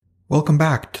Welcome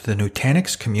back to the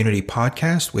Nutanix Community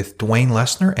Podcast with Dwayne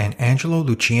Lessner and Angelo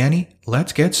Luciani.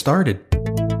 Let's get started.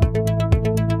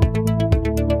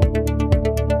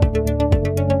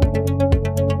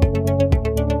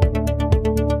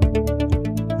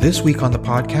 This week on the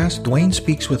podcast, Dwayne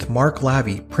speaks with Mark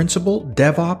Lavie, Principal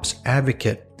DevOps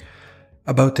Advocate,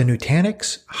 about the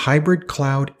Nutanix Hybrid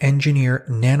Cloud Engineer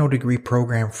Nanodegree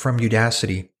program from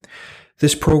Udacity.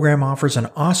 This program offers an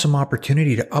awesome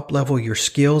opportunity to uplevel your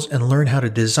skills and learn how to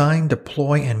design,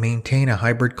 deploy, and maintain a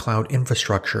hybrid cloud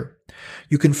infrastructure.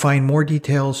 You can find more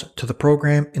details to the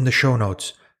program in the show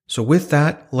notes. So with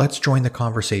that, let's join the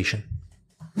conversation.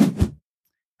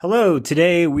 Hello,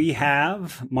 today we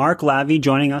have Mark Lavie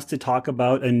joining us to talk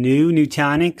about a new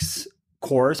Nutanix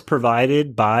course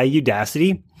provided by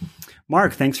Udacity.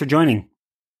 Mark, thanks for joining.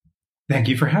 Thank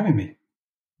you for having me.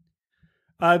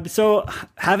 So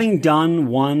having done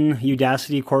one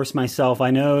Udacity course myself,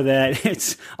 I know that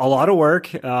it's a lot of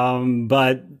work,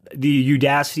 but the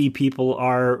Udacity people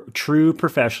are true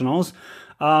professionals.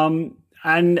 And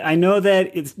I know that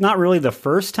it's not really the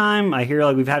first time. I hear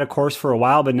like we've had a course for a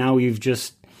while, but now we've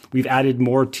added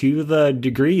more to the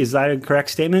degree. Is that a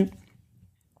correct statement?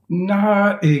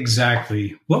 Not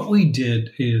exactly. What we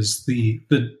did is the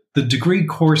degree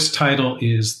course title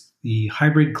is the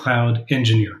Hybrid Cloud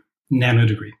Engineer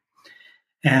Nanodegree.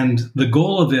 And the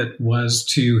goal of it was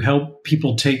to help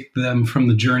people take them from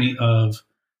the journey of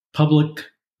private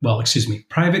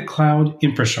cloud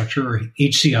infrastructure, or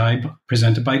HCI,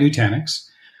 presented by Nutanix,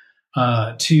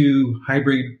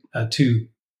 to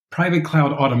private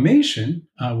cloud automation,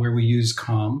 where we use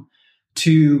COM,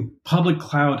 to public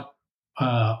cloud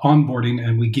onboarding,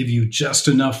 and we give you just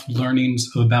enough learnings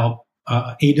about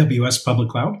AWS public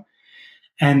cloud,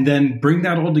 and then bring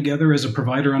that all together as a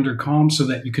provider under COM so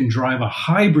that you can drive a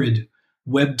hybrid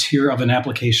web tier of an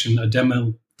application, a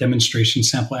demonstration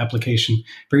sample application,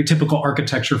 very typical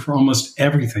architecture for almost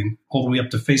everything, all the way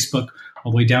up to Facebook,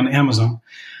 all the way down to Amazon,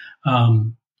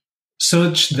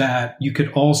 such that you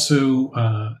could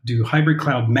also do hybrid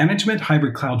cloud management,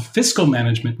 hybrid cloud fiscal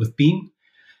management with Beam.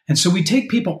 And so we take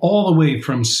people all the way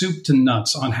from soup to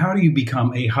nuts on how do you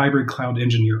become a hybrid cloud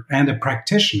engineer and a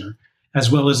practitioner, as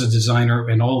well as a designer,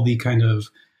 and all the kind of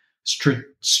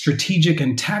strategic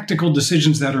and tactical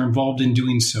decisions that are involved in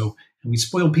doing so. And we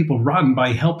spoil people rotten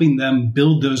by helping them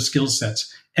build those skill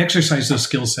sets, exercise those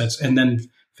skill sets, and then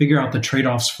figure out the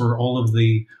trade-offs for all of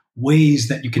the ways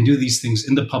that you can do these things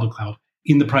in the public cloud,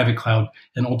 in the private cloud,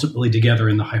 and ultimately together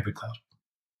in the hybrid cloud.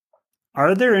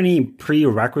 Are there any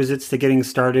prerequisites to getting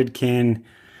started? Do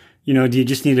you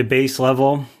just need a base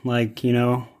level?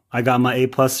 I got my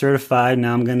A+ certified.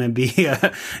 Now I'm going to be a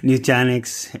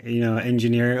Nutanix,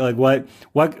 engineer.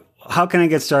 How can I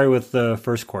get started with the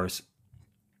first course?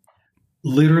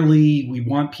 Literally, we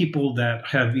want people that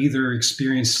have either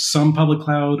experienced some public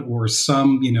cloud or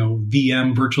some,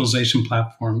 VM virtualization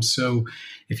platforms. So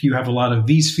if you have a lot of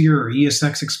vSphere or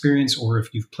ESX experience, or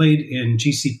if you've played in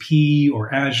GCP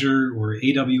or Azure or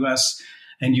AWS,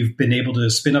 and you've been able to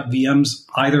spin up VMs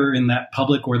either in that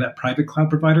public or that private cloud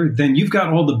provider, then you've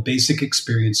got all the basic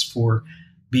experience for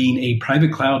being a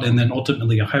private cloud and then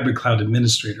ultimately a hybrid cloud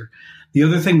administrator. The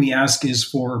other thing we ask is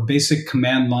for basic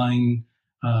command line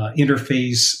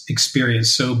interface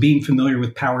experience. So being familiar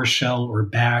with PowerShell or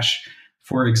Bash,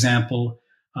 for example,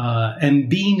 and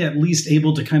being at least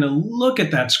able to kind of look at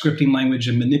that scripting language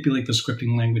and manipulate the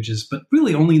scripting languages, but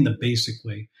really only in the basic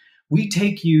way. We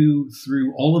take you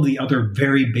through all of the other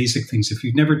very basic things. If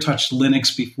you've never touched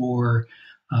Linux before,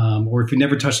 or if you've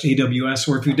never touched AWS,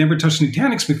 or if you've never touched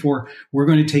Nutanix before, we're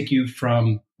going to take you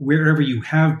from wherever you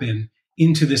have been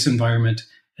into this environment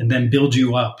and then build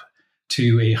you up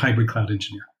to a hybrid cloud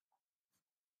engineer.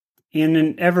 In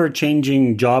an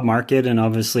ever-changing job market, and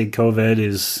obviously COVID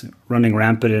is running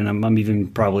rampant, and I'm even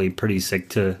probably pretty sick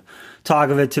to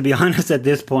talk of it, to be honest, at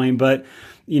this point, but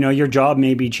your job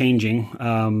may be changing.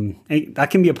 That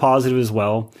can be a positive as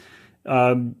well.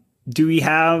 Do we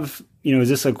have, is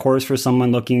this a course for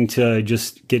someone looking to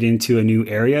just get into a new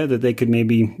area that they could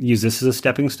maybe use this as a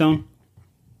stepping stone?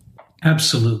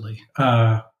 Absolutely.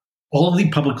 All of the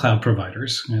public cloud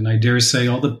providers, and I dare say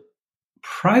all the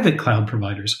private cloud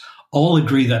providers, all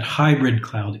agree that hybrid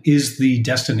cloud is the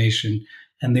destination,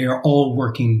 and they are all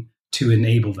working to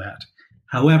enable that.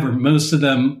 However, most of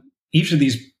them, each of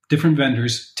these different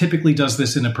vendors typically does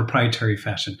this in a proprietary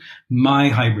fashion. My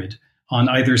hybrid on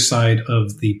either side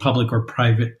of the public or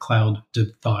private cloud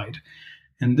divide.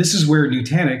 And this is where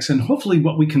Nutanix, and hopefully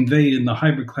what we convey in the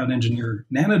Hybrid Cloud Engineer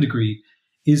Nanodegree,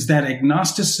 is that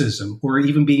agnosticism, or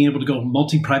even being able to go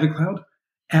multi-private cloud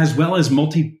as well as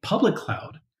multi-public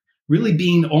cloud, really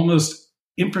being almost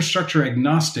infrastructure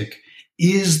agnostic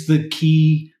is the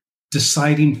key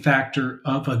deciding factor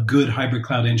of a good hybrid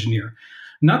cloud engineer.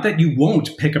 Not that you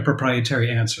won't pick a proprietary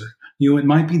answer. It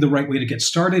might be the right way to get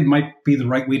started, might be the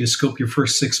right way to scope your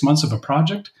first 6 months of a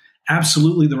project.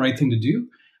 Absolutely the right thing to do.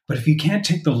 But if you can't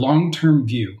take the long-term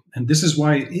view, and this is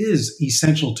why it is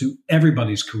essential to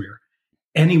everybody's career,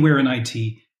 anywhere in IT,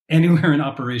 anywhere in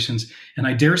operations, and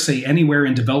I dare say anywhere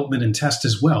in development and test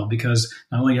as well, because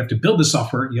not only you have to build the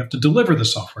software, you have to deliver the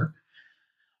software.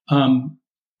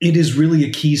 It is really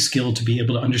a key skill to be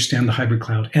able to understand the hybrid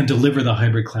cloud and deliver the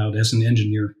hybrid cloud as an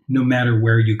engineer, no matter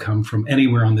where you come from,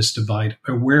 anywhere on this divide,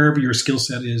 or wherever your skill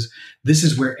set is. This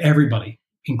is where everybody,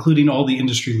 including all the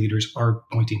industry leaders, are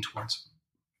pointing towards.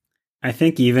 I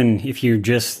think even if you're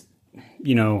just, so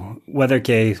I'm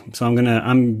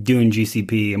doing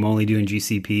GCP, I'm only doing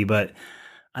GCP, but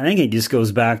I think it just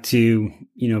goes back to,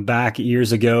 back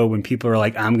years ago when people are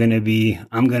like, I'm going to be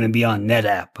on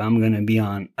NetApp. I'm going to be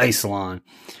on Isilon.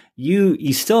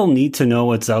 You still need to know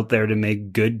what's out there to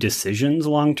make good decisions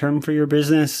long-term for your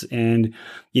business. And,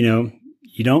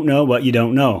 you don't know what you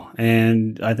don't know.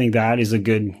 And I think that is a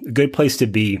good place to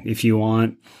be if you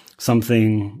want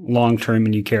something long-term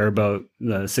and you care about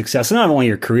the success of not only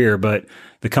your career, but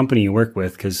the company you work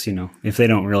with. Cause if they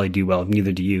don't really do well,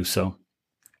 neither do you. So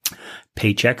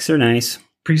paychecks are nice.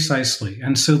 Precisely.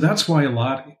 And so that's why a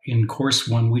lot in course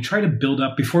one, we try to build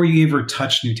up before you ever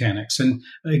touch Nutanix. And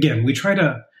again, we try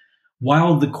to,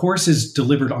 while the course is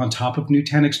delivered on top of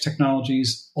Nutanix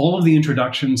technologies, all of the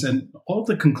introductions and all of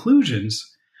the conclusions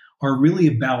are really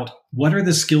about what are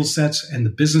the skill sets and the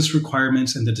business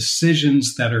requirements and the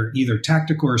decisions that are either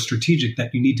tactical or strategic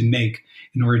that you need to make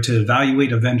in order to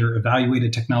evaluate a vendor, evaluate a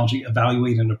technology,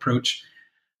 evaluate an approach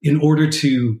in order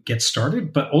to get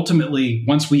started. But ultimately,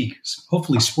 once we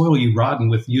hopefully spoil you rotten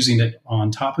with using it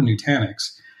on top of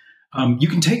Nutanix, you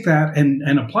can take that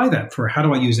and apply that for how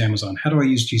do I use Amazon? How do I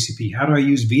use GCP? How do I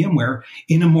use VMware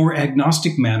in a more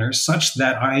agnostic manner such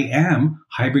that I am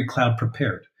hybrid cloud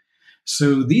prepared?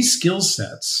 So these skill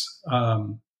sets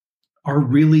are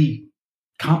really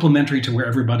complementary to where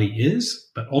everybody is,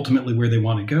 but ultimately where they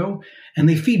want to go. And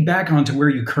they feed back onto where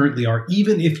you currently are,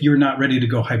 even if you're not ready to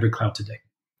go hybrid cloud today.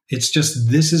 It's just,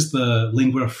 this is the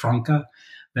lingua franca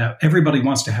that everybody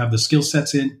wants to have the skill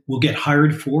sets in, will get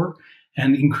hired for,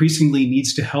 and increasingly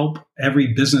needs to help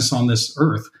every business on this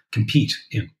earth compete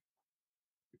in.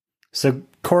 So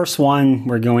course one,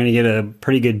 we're going to get a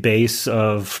pretty good base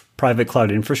of private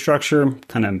cloud infrastructure,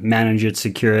 kind of manage it,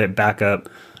 secure it, backup,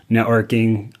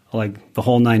 networking, like the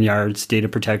whole 9 yards, data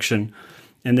protection.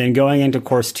 And then going into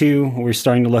course two, we're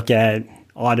starting to look at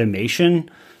automation.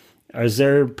 Is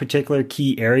there particular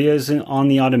key areas on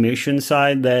the automation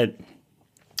side that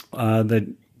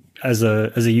as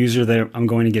a user that I'm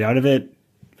going to get out of it?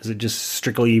 Is it just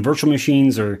strictly virtual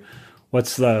machines, or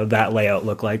what's that layout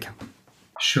look like?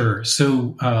 Sure.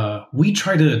 So we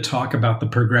try to talk about the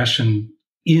progression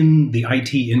in the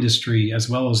IT industry as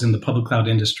well as in the public cloud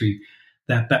industry.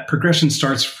 That progression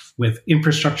starts with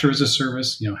infrastructure as a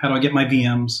service. How do I get my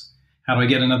VMs? How do I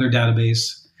get another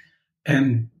database?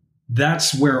 And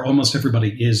that's where almost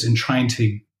everybody is in trying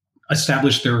to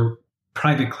establish their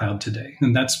private cloud today.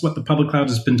 And that's what the public cloud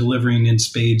has been delivering in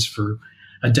spades for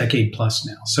a decade plus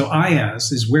now. So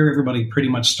IaaS is where everybody pretty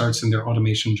much starts in their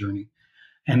automation journey.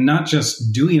 And not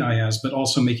just doing IaaS, but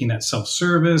also making that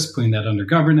self-service, putting that under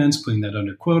governance, putting that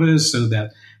under quotas so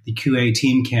that the QA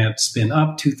team can't spin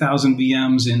up 2,000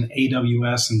 VMs in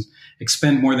AWS and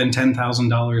expend more than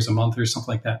 $10,000 a month or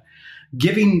something like that.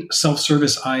 Giving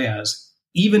self-service IaaS,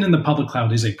 even in the public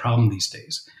cloud, is a problem these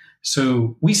days.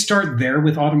 So we start there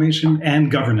with automation and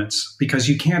governance, because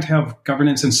you can't have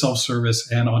governance and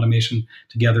self-service and automation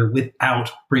together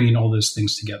without bringing all those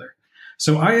things together.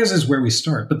 So IaaS is where we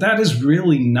start, but that is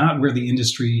really not where the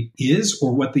industry is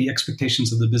or what the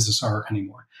expectations of the business are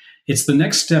anymore. It's the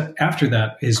next step after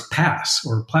that is PaaS,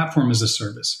 or platform as a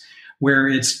service, where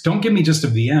it's don't give me just a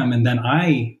VM and then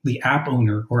I, the app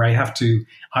owner, or I have to,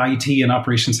 IT and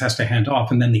operations has to hand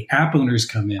off, and then the app owners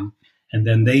come in and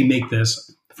then they make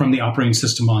this from the operating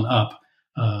system on up,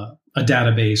 a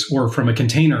database, or from a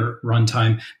container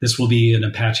runtime. This will be an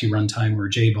Apache runtime or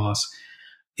JBoss.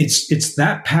 It's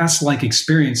that PaaS-like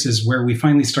experiences where we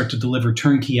finally start to deliver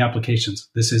turnkey applications.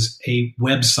 This is a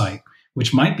website,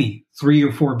 which might be 3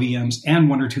 or 4 VMs and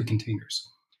 1 or 2 containers.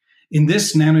 In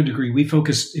this nano degree, we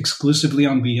focus exclusively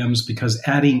on VMs because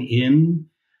adding in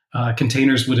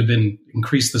containers would have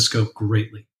increased the scope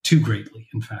greatly, too greatly,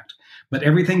 in fact. But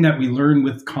everything that we learn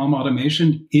with COM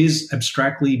automation is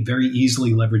abstractly very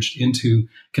easily leveraged into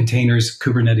containers,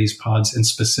 Kubernetes pods, and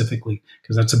specifically,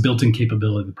 because that's a built-in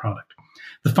capability of the product.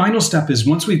 The final step is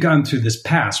once we've gone through this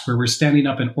pass where we're standing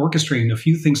up and orchestrating a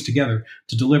few things together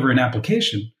to deliver an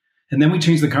application, and then we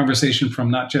change the conversation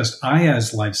from not just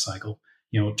IaaS lifecycle,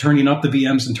 turning up the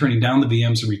VMs and turning down the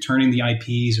VMs and returning the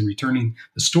IPs and returning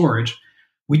the storage,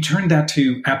 we turn that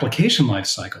to application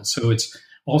lifecycle. So it's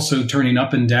also turning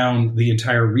up and down the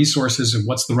entire resources and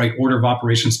what's the right order of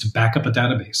operations to back up a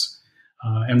database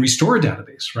and restore a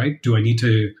database, right? Do I need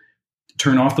to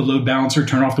turn off the load balancer,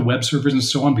 turn off the web servers and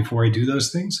so on before I do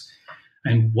those things?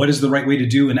 And what is the right way to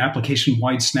do an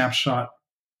application-wide snapshot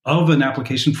of an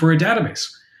application for a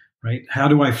database, right? How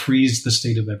do I freeze the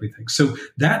state of everything? So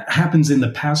that happens in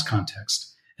the past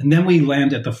context. And then we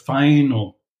land at the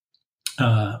final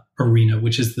arena,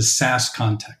 which is the SaaS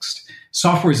context,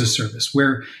 software as a service,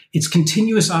 where it's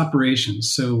continuous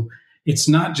operations. So it's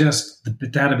not just the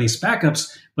database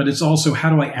backups, but it's also how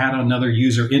do I add another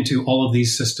user into all of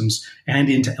these systems and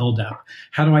into LDAP?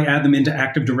 How do I add them into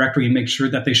Active Directory and make sure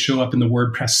that they show up in the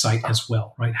WordPress site as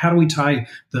well, right? How do we tie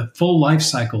the full life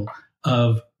cycle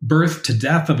of birth to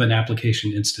death of an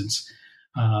application instance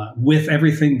with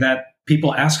everything that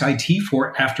people ask IT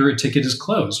for after a ticket is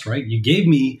closed, right? You gave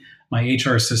me my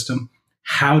HR system.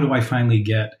 How do I finally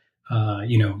get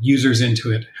users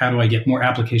into it? How do I get more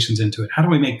applications into it? How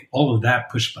do I make all of that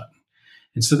push button?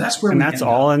 And so that's where that's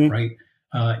all in, right?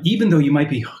 Even though you might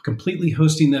be completely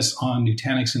hosting this on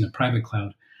Nutanix in a private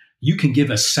cloud, you can give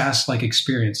a SaaS-like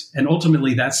experience. And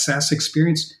ultimately, that SaaS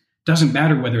experience doesn't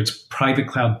matter whether it's private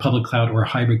cloud, public cloud, or a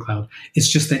hybrid cloud. It's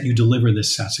just that you deliver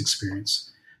this SaaS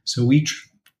experience. So we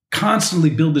constantly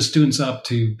build the students up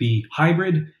to be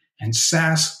hybrid and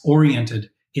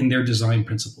SaaS-oriented in their design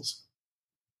principles.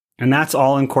 And that's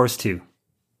all in course 2.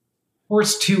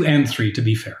 Course 2 and 3, to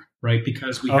be fair, right?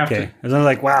 Because we have to. And I'm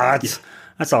like, wow,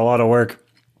 that's a lot of work.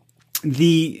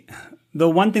 The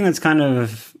one thing that's kind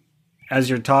of,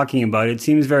 as you're talking about, it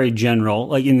seems very general,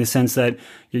 like in the sense that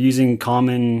you're using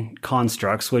common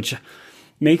constructs, which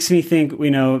makes me think,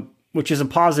 which is a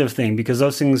positive thing because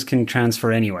those things can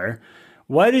transfer anywhere.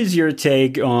 What is your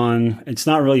take on, it's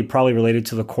not really probably related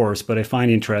to the course, but I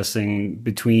find interesting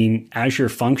between Azure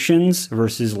Functions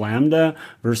versus Lambda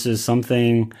versus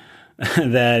something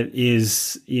that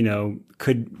is,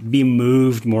 could be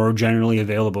moved more generally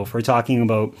available. If we're talking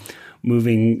about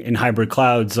moving in hybrid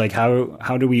clouds, like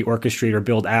how do we orchestrate or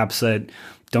build apps that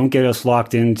don't get us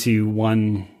locked into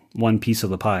one piece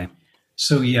of the pie?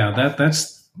 So yeah,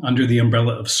 that's under the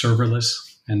umbrella of serverless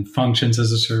and functions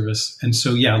as a service. And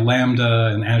so, Lambda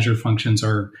and Azure Functions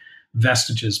are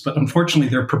vestiges, but unfortunately,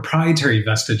 they're proprietary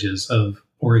vestiges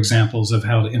or examples of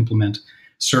how to implement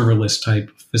serverless type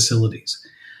facilities.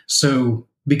 So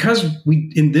because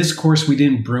in this course, we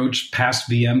didn't broach past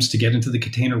VMs to get into the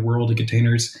container world of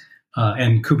containers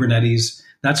and Kubernetes,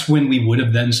 that's when we would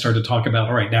have then started to talk about,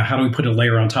 all right, now how do we put a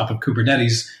layer on top of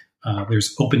Kubernetes?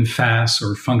 There's OpenFaaS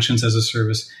or functions as a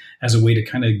service as a way to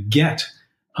kind of get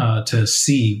to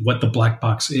see what the black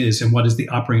box is and what is the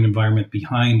operating environment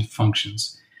behind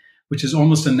functions, which is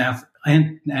almost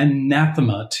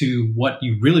anathema to what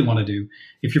you really want to do.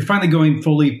 If you're finally going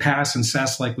fully PaaS and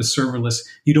SaaS-like with serverless,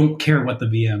 you don't care what the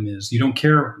VM is. You don't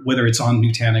care whether it's on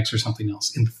Nutanix or something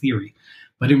else in theory.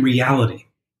 But in reality,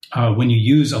 when you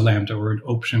use a Lambda or an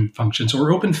Open Functions or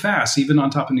OpenFaaS, even on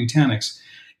top of Nutanix,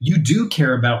 you do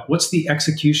care about what's the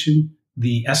execution,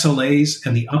 the SLAs,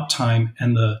 and the uptime,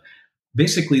 and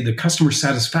basically the customer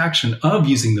satisfaction of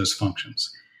using those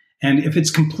functions. And if it's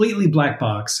completely black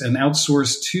box and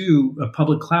outsourced to a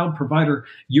public cloud provider,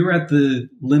 you're at the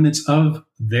limits of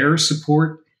their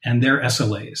support and their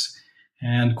SLAs.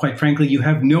 And quite frankly, you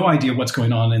have no idea what's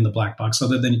going on in the black box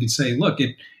other than you can say, look,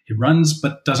 it runs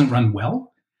but doesn't run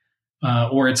well,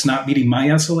 or it's not meeting my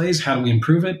SLAs. How do we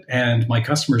improve it? And my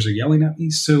customers are yelling at me.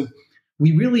 So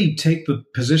we really take the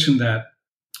position that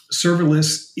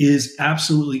serverless is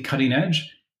absolutely cutting edge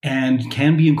and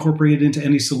can be incorporated into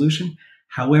any solution.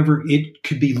 However, it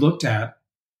could be looked at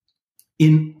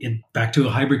in back to a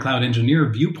hybrid cloud engineer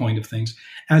viewpoint of things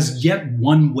as yet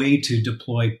one way to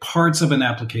deploy parts of an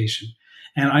application.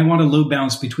 And I want to load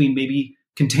balance between maybe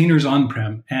containers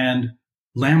on-prem and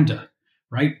Lambda,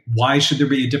 right? Why should there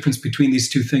be a difference between these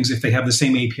two things if they have the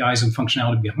same APIs and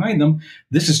functionality behind them?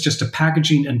 This is just a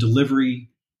packaging and delivery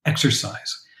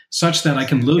exercise such that I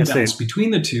can load balance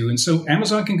between the two. And so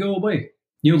Amazon can go away.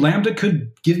 Lambda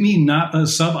could give me not a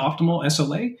suboptimal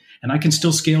SLA, and I can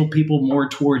still scale people more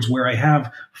towards where I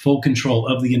have full control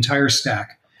of the entire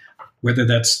stack. Whether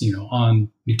that's,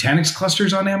 on Nutanix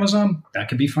clusters on Amazon, that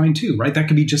could be fine too, right? That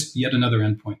could be just yet another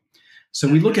endpoint. So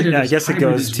we look at it as I guess it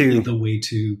goes to really the way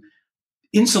to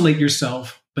insulate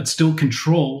yourself, but still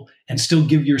control and still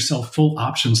give yourself full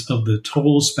options of the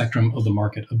total spectrum of the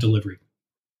market of delivery.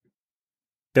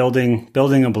 building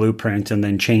a blueprint and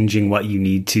then changing what you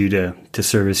need to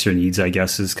service your needs, I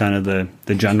guess, is kind of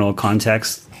the general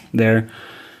context there.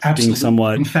 Absolutely. Being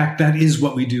somewhat. In fact, that is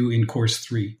what we do in course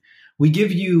 3.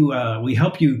 We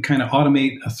help you kind of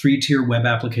automate a 3-tier web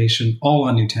application all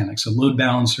on Nutanix, a load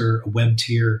balancer, a web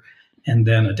tier, and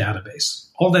then a database.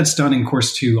 All that's done in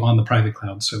course 2 on the private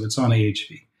cloud, so it's on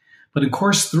AHV. But in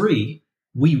course 3,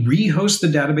 we rehost the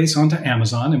database onto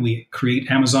Amazon, and we create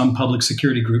Amazon public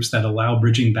security groups that allow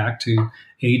bridging back to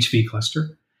AHV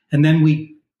cluster. And then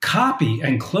we copy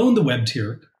and clone the web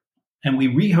tier, and we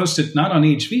rehost it not on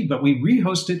AHV, but we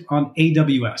rehost it on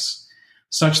AWS,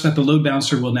 such that the load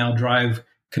balancer will now drive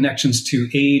connections to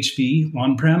AHV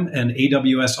on-prem and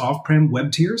AWS off-prem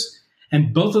web tiers.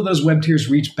 And both of those web tiers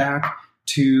reach back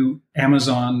to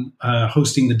Amazon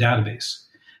hosting the database.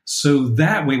 So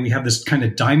that way we have this kind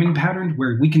of diamond pattern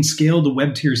where we can scale the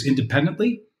web tiers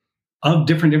independently of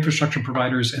different infrastructure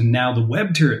providers. And now the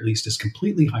web tier at least is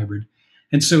completely hybrid.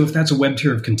 And so if that's a web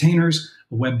tier of containers,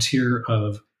 a web tier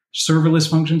of serverless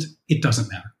functions, it doesn't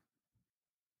matter.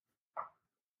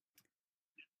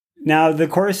 Now, the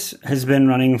course has been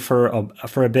running for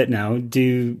a bit now.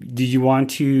 Do you want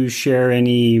to share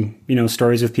any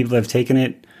stories of people that have taken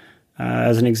it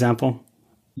as an example?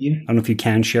 Yeah. I don't know if you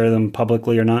can share them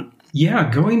publicly or not.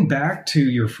 Yeah, going back to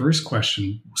your first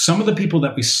question, some of the people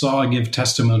that we saw give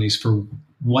testimonies for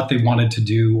what they wanted to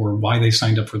do or why they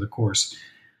signed up for the course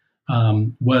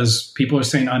was people are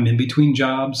saying, I'm in between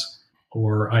jobs,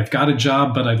 or I've got a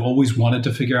job, but I've always wanted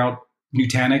to figure out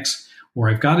Nutanix, or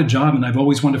I've got a job and I've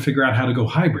always wanted to figure out how to go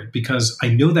hybrid because I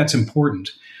know that's important,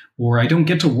 or I don't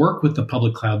get to work with the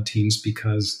public cloud teams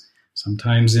because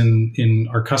sometimes in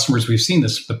our customers, we've seen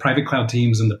this, the private cloud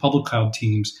teams and the public cloud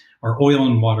teams are oil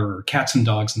and water or cats and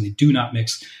dogs, and they do not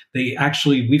mix.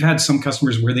 We've had some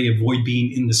customers where they avoid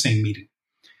being in the same meeting.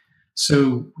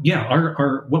 So yeah,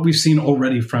 our what we've seen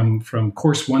already from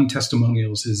course 1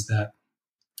 testimonials is that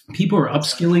people are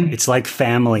upskilling. It's like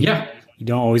family. Yeah. You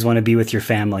don't always want to be with your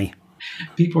family.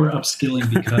 People are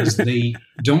upskilling because they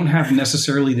don't have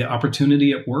necessarily the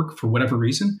opportunity at work for whatever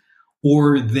reason,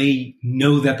 or they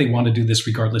know that they want to do this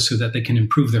regardless so that they can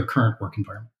improve their current work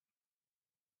environment.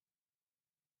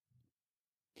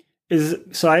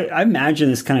 So I imagine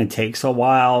this kind of takes a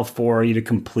while for you to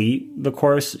complete the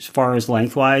course as far as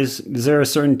lengthwise. Is there a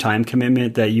certain time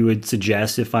commitment that you would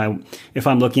suggest if I'm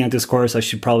looking at this course, I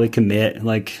should probably commit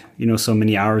so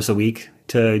many hours a week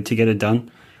to get it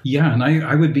done? Yeah, and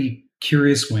I would be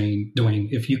curious, Dwayne,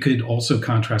 if you could also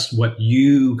contrast what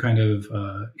you kind of,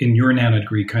 in your nano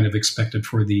degree, kind of expected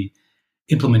for the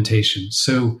implementation.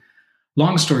 So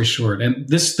long story short, and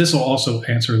this will also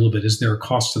answer a little bit, is there a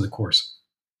cost to the course?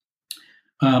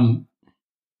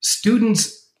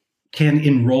 Students can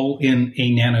enroll in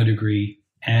a nano degree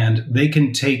and they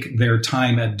can take their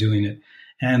time at doing it.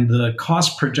 And the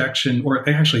cost projection, or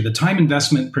actually the time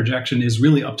investment projection, is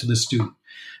really up to the student.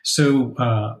 So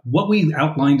what we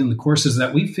outlined in the course is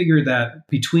that we figured that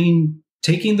between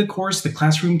taking the course, the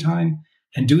classroom time,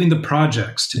 and doing the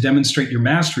projects to demonstrate your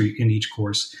mastery in each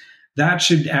course, that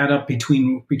should add up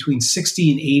between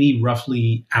 60 and 80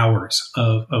 roughly hours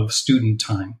of student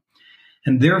time.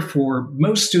 And therefore,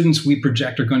 most students we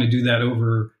project are going to do that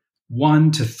over 1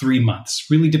 to 3 months.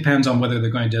 Really depends on whether they're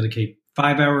going to dedicate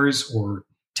 5 hours or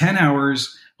 10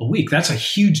 hours a week. That's a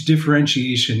huge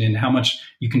differentiation in how much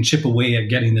you can chip away at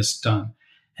getting this done.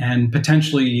 And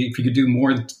potentially, if you could do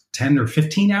more than 10 or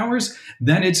 15 hours,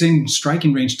 then it's in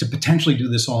striking range to potentially do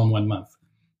this all in 1 month.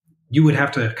 You would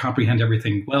have to comprehend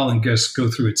everything well and just go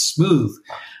through it smooth.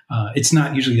 It's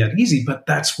not usually that easy, but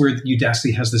that's where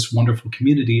Udacity has this wonderful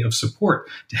community of support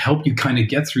to help you kind of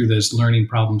get through those learning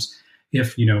problems.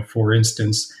 If, for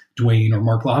instance, Dwayne or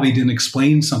Mark Labby didn't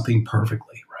explain something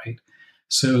perfectly, right?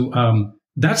 So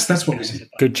that's what we see.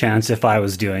 Good chance if I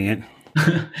was doing it.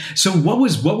 So what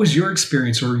was your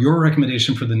experience or your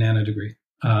recommendation for the nano degree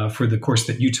for the course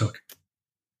that you took?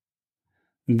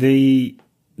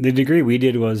 The degree we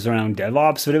did was around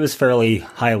DevOps, but it was fairly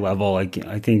high level. I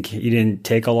think you didn't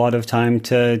take a lot of time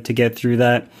to get through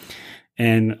that.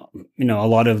 And, a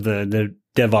lot of the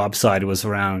DevOps side was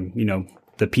around,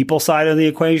 the people side of the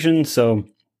equation. So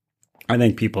I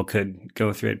think people could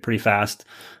go through it pretty fast.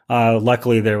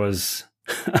 Luckily, there was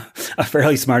a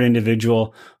fairly smart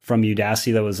individual from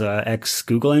Udacity that was an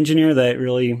ex-Google engineer that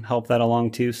really helped that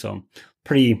along too. So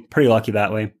pretty lucky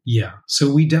that way. Yeah.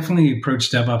 So we definitely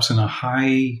approach DevOps in a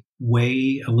high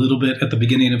way a little bit at the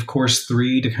beginning of course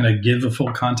 3 to kind of give a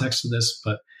full context to this,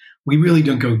 but we really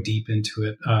don't go deep into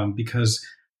it because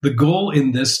the goal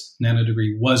in this nano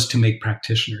degree was to make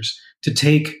practitioners, to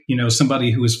take,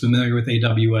 somebody who is familiar with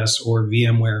AWS or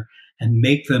VMware and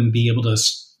make them be able to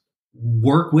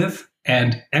work with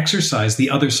and exercise the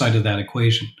other side of that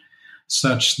equation,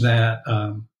 such that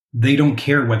they don't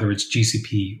care whether it's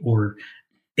GCP or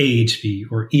AHV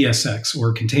or ESX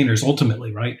or containers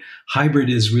ultimately, right? Hybrid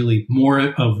is really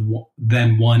more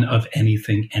than one of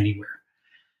anything anywhere.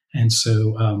 And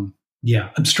so,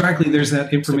 abstractly, there's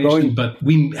that information, but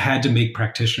we had to make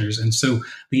practitioners. And so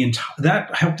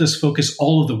that helped us focus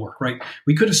all of the work, right?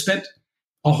 We could have spent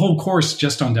a whole course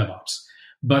just on DevOps,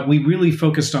 but we really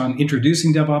focused on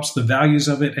introducing DevOps, the values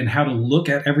of it, and how to look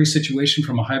at every situation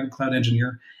from a hybrid cloud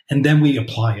engineer. And then we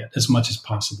apply it as much as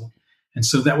possible. And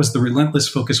so that was the relentless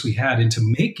focus we had into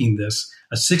making this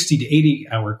a 60 to 80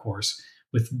 hour course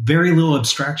with very little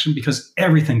abstraction, because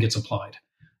everything gets applied.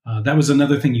 That was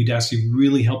another thing Udacity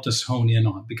really helped us hone in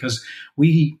on, because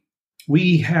we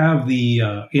have the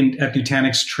at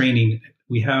Nutanix training,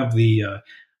 we have the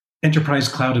Enterprise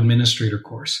Cloud Administrator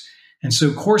course. And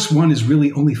so course 1 is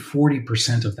really only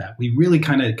 40% of that. We really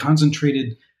kind of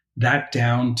concentrated that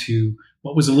down to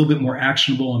what was a little bit more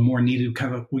actionable and more needed.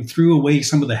 We threw away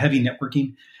some of the heavy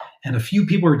networking, and a few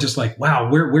people are just like,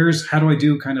 wow, how do I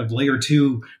do kind of layer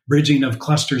 2 bridging of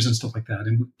clusters and stuff like that?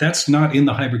 And that's not in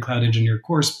the hybrid cloud engineer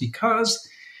course, because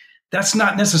that's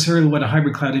not necessarily what a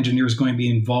hybrid cloud engineer is going to be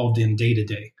involved in day to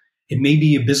day. It may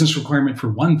be a business requirement for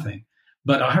one thing,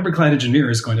 but a hybrid cloud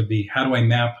engineer is going to be, how do I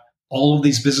map all of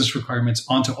these business requirements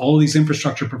onto all of these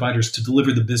infrastructure providers to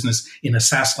deliver the business in a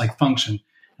SaaS-like function?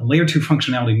 And layer 2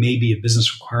 functionality may be a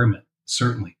business requirement,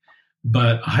 certainly,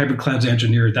 but a hybrid cloud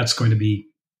engineer, that's going to be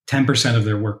 10% of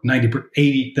their work.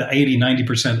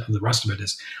 90% of the rest of it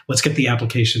is, let's get the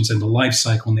applications and the life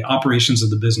cycle and the operations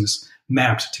of the business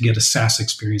mapped to get a SaaS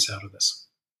experience out of this.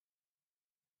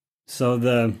 So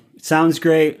it sounds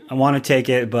great. I want to take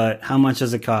it, but how much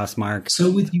does it cost, Mark?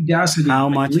 So with Udacity,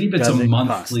 I believe it's a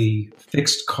monthly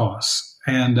fixed cost,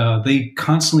 and they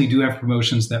constantly do have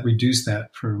promotions that reduce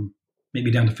that from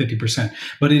maybe down to 50%.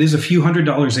 But it is a few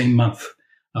 $100s a month,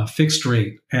 fixed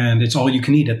rate, and it's all you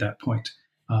can eat at that point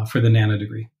for the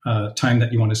nanodegree time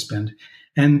that you want to spend.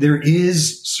 And there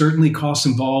is certainly costs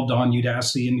involved on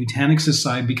Udacity and Nutanix's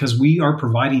side, because we are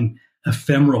providing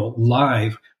ephemeral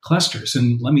live clusters.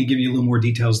 And let me give you a little more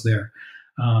details there.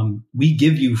 We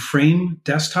give you frame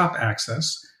desktop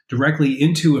access directly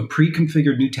into a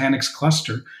pre-configured Nutanix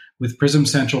cluster with Prism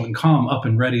Central and Calm up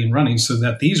and ready and running, so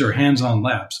that these are hands-on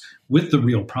labs with the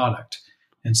real product.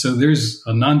 And so there's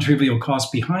a non-trivial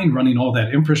cost behind running all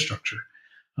that infrastructure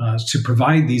to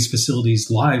provide these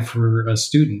facilities live for a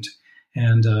student.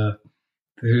 And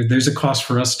there's a cost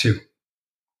for us too.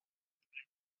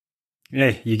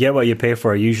 Yeah, you get what you pay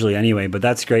for usually anyway, but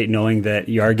that's great knowing that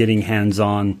you are getting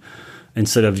hands-on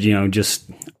instead of, just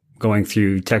going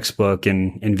through textbook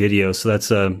and video. So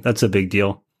that's a big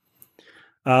deal.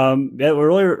 It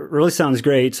really sounds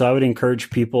great. So I would encourage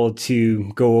people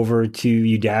to go over to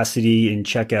Udacity and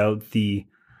check out the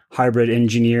Hybrid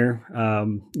Engineer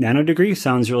nanodegree.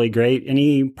 Sounds really great.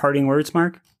 Any parting words,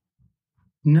 Mark?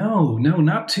 No,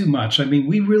 not too much. I mean,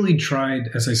 we really tried,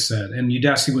 as I said, and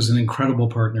Udacity was an incredible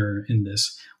partner in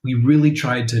this. We really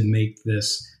tried to make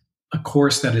this a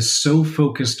course that is so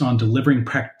focused on delivering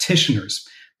practitioners,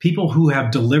 people who have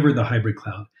delivered the hybrid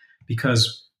cloud,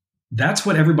 because that's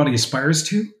what everybody aspires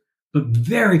to, but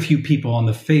very few people on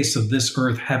the face of this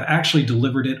earth have actually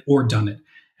delivered it or done it.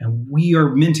 And we are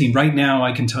minting right now.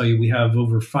 I can tell you we have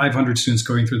over 500 students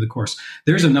going through the course.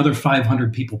 There's another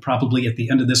 500 people probably at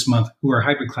the end of this month who are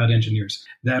hybrid cloud engineers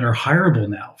that are hireable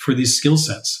now for these skill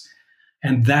sets.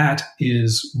 And that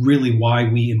is really why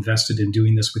we invested in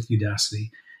doing this with Udacity.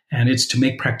 And it's to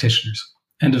make practitioners.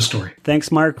 End of story.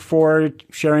 Thanks, Mark, for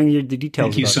sharing the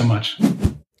details. Thank you so much.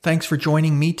 Thanks for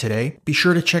joining me today. Be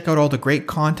sure to check out all the great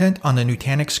content on the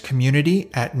Nutanix community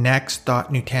at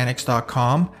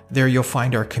next.nutanix.com. There you'll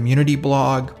find our community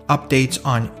blog, updates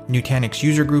on Nutanix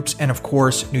user groups, and of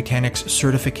course, Nutanix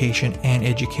certification and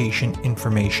education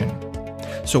information.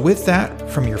 So with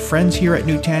that, from your friends here at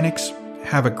Nutanix,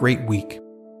 have a great week.